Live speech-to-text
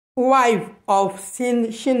wife of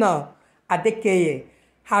Sina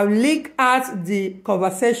have leaked out the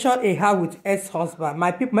conversation he had with ex-husband.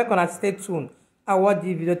 My people, make gonna stay tuned. I watch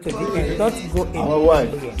the video to the end. Don't go in. Our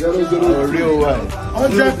wife, our real wife.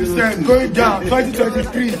 100% going down,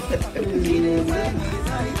 2023.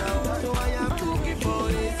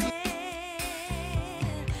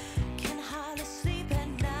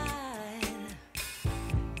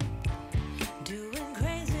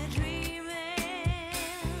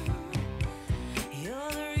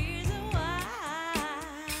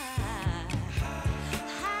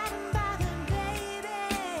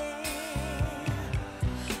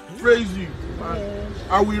 Raise you.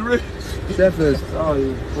 I will raise you. Chefers, how are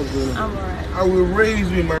you? I'm alright. I will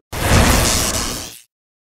raise you, man.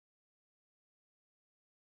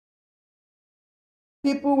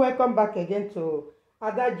 People, welcome back again to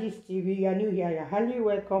adasgisttv. You are new here. You're highly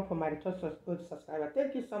welcome for my return subscriber.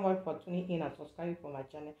 Thank you so much for tuning in and subscribing for my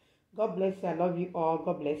channel. God bless you. I love you all.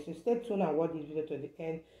 God bless you. Stay tuned and watch this video to the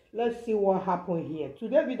end. Let's see what happened here.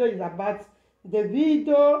 Today's video is about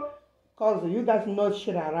Davido cousin. You guys know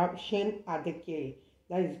Chiomadavido.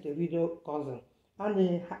 That is Davido cousin,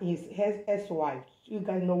 and his ex-wife. You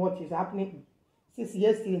guys know what is happening since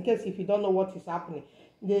yesterday. In case if you don't know what is happening,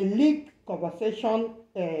 the leaked conversation,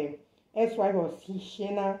 ex-wife of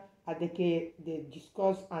Chiomadavido, they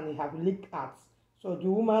discussed and they have leaked out. So the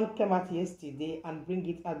woman came out yesterday and bring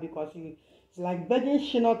it out because she's like begging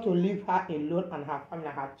Sina to leave her alone and her family,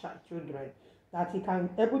 her children, that he can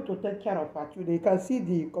able to take care of her children. You can see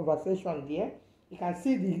the conversation there. You can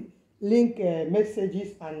see the link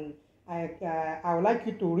messages, and I would like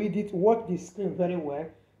you to read it. Watch the screen very well.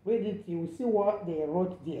 Read it. You will see what they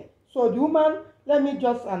wrote there. So the woman, let me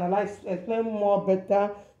just explain more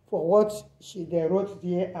better for what they wrote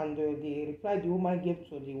there and the reply the woman gave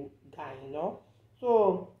to the guy. You know.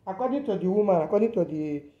 So according to the woman, according to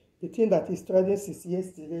the thing that is trending since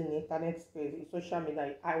yesterday in internet space, in social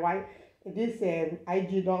media, why this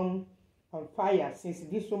IG on fire since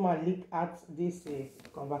this woman leaked out this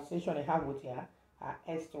conversation I have with her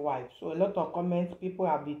ex-wife. So a lot of comments, people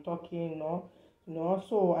have been talking, you know.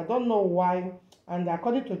 So I don't know why. And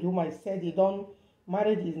according to the woman, he said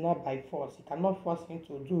marriage is not by force. He cannot force him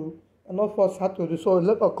to do, cannot force her to do. So a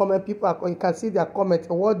lot of comment, people you can see their comments.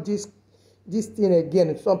 What this thing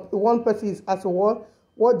again? One person is asking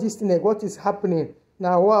what this thing, what is happening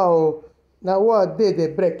now? Wow. Now what day they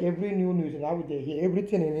break every new news, now they hear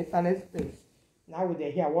everything in internet space. Now they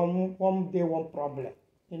hear one day one problem,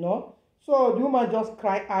 you know. So the woman just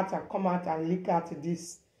cry out and come out and leak out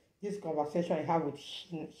this conversation I have with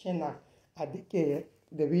Chiomadavido,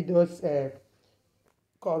 Davido's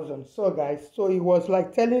cousin. So guys, so he was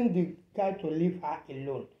like telling the guy to leave her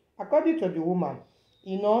alone. According to the woman,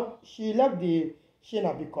 you know, she left the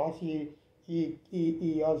Sina because he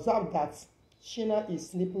observed that Sina is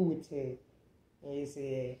sleeping with his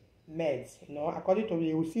meds, you know. According to me,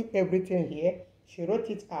 you will see everything here. She wrote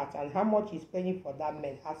it out and how much he's paying for that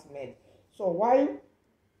med as med. So why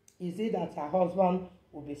is it that her husband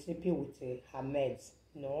will be sleeping with her meds?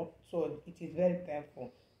 You know, so it is very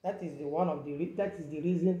painful. That is the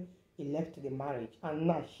reason he left the marriage. And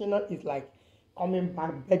now Sina is like coming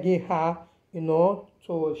back begging her, you know.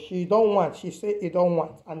 So she don't want. She said he don't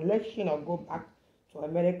want, and let Sina go back to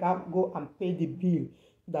America, go and pay the bill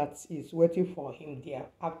that is waiting for him there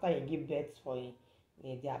after he give birth for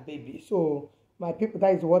their baby. So my people,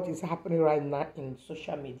 that is what is happening right now in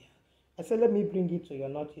social media. I said let me bring it to your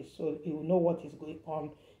notice so you will know what is going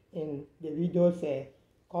on in the video's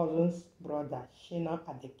cousin's brother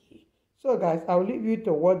Chiomadavido. So guys, I will leave you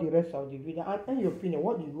to watch the rest of the video and in your opinion,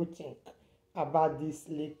 what do you think about this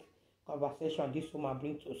leak conversation this woman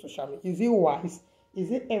bring to social media? Is it wise?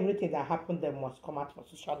 Is it everything that happened that must come out for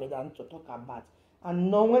social media and to talk about?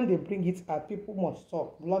 And now when they bring it out, people must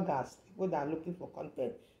talk. Bloggers, people that are looking for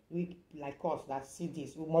content, like us that see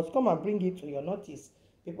this, we must come and bring it to your notice.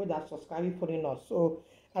 People that are subscribing, following us. So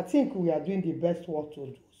I think we are doing the best work to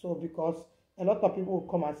do. So because a lot of people will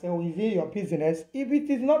come and say, oh, is it your business? If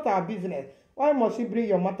it is not our business, why must you bring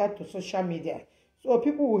your matter to social media? So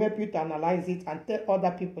people will help you to analyze it and tell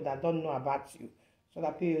other people that don't know about you, so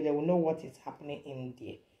that people, they will know what is happening in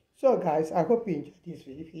there. So guys, I hope you enjoyed this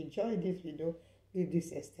video. If you enjoyed this video, leave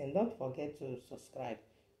this extent. Don't forget to subscribe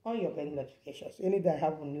on your bell notifications. So anytime I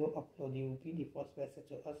have a new upload, you will be the first person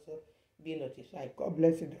to also be notified. God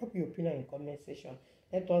bless you. Drop your opinion in the comment section.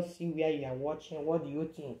 Let us see where you are watching. What do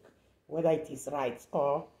you think? Whether it is right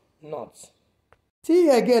or not. See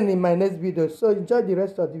you again in my next video. So enjoy the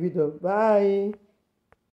rest of the video. Bye.